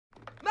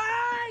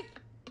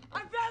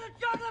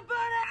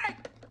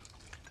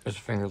His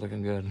finger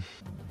looking good.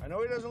 I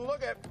know he doesn't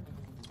look it,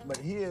 but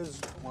he is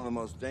one of the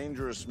most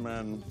dangerous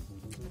men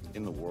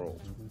in the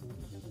world.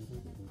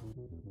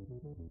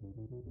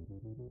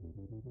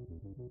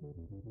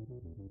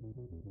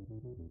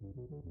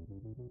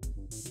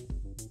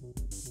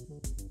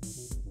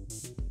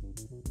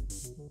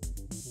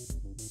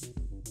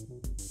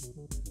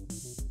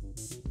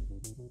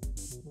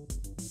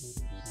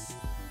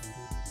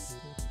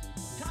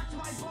 Touch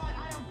my butt,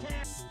 I don't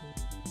care!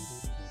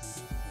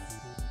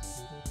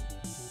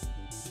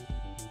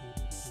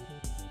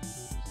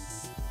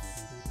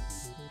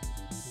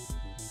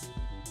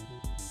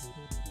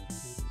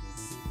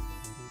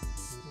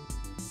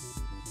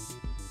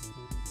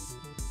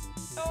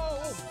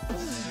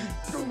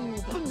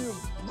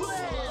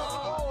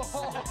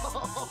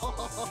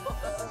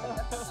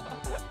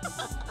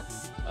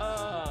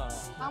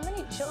 How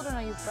many children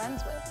are you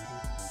friends with?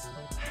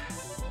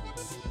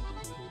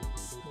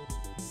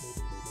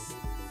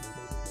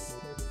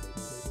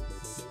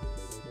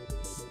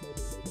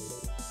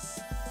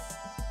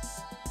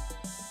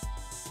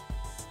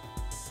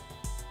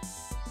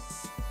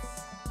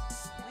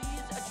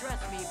 Please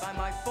address me by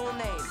my full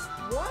name.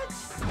 What?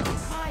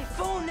 My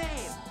full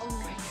name! Oh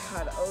my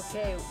god,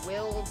 okay,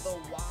 Will the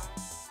Wise.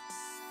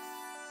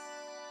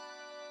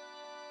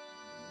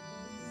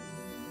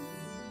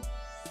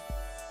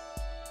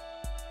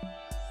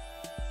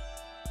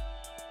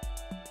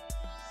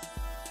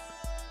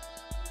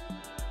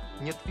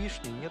 Нет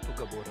вишни, нет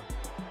уговора.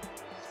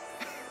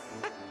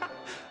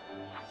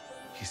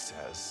 He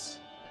says,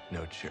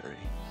 no cherry,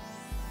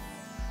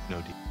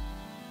 no deal.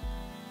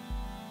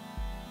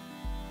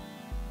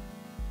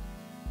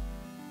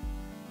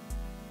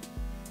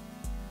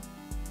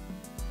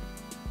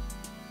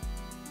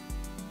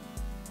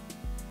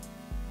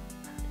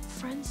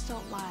 Friends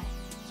don't lie.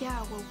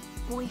 Yeah, well,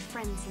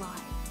 boyfriends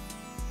lie.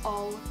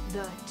 All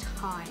the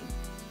time.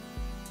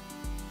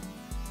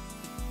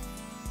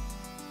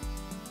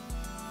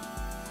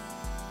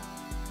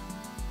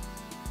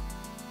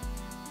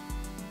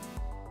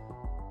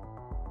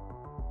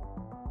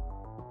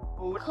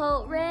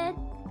 Code red?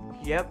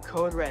 Yep,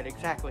 code red,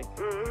 exactly.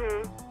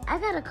 I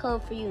got a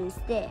code for you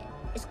instead.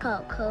 It's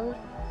called code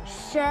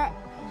shut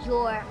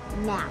your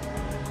mouth.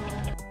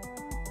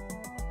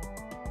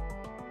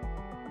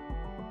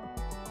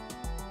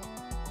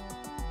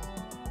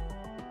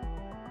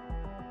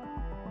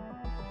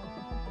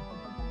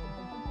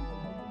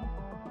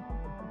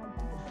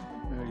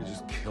 Maybe I could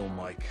just kill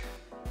Mike.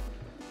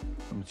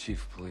 I'm the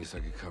chief of police, I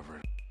could cover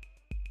it.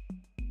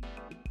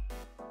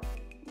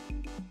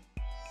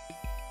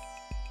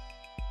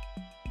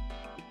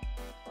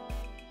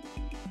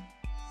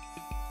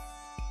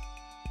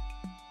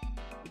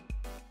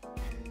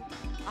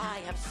 I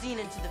have seen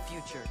into the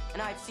future,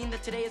 and I've seen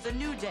that today is a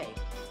new day.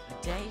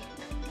 A day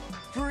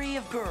free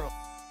of girls.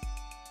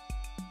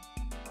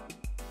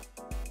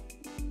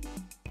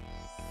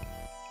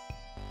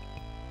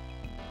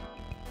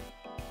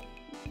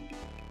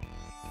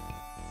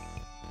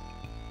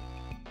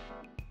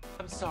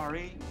 I'm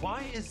sorry,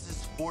 why is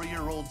this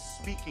 4-year-old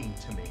speaking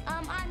to me?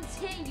 I'm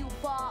 10, you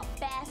bald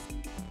bastard.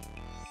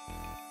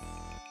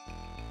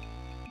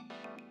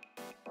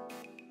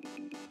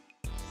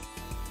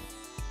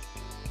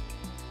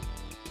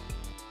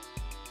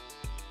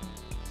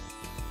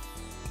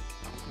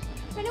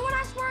 If anyone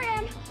asks where I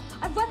am,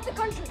 I've left the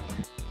country.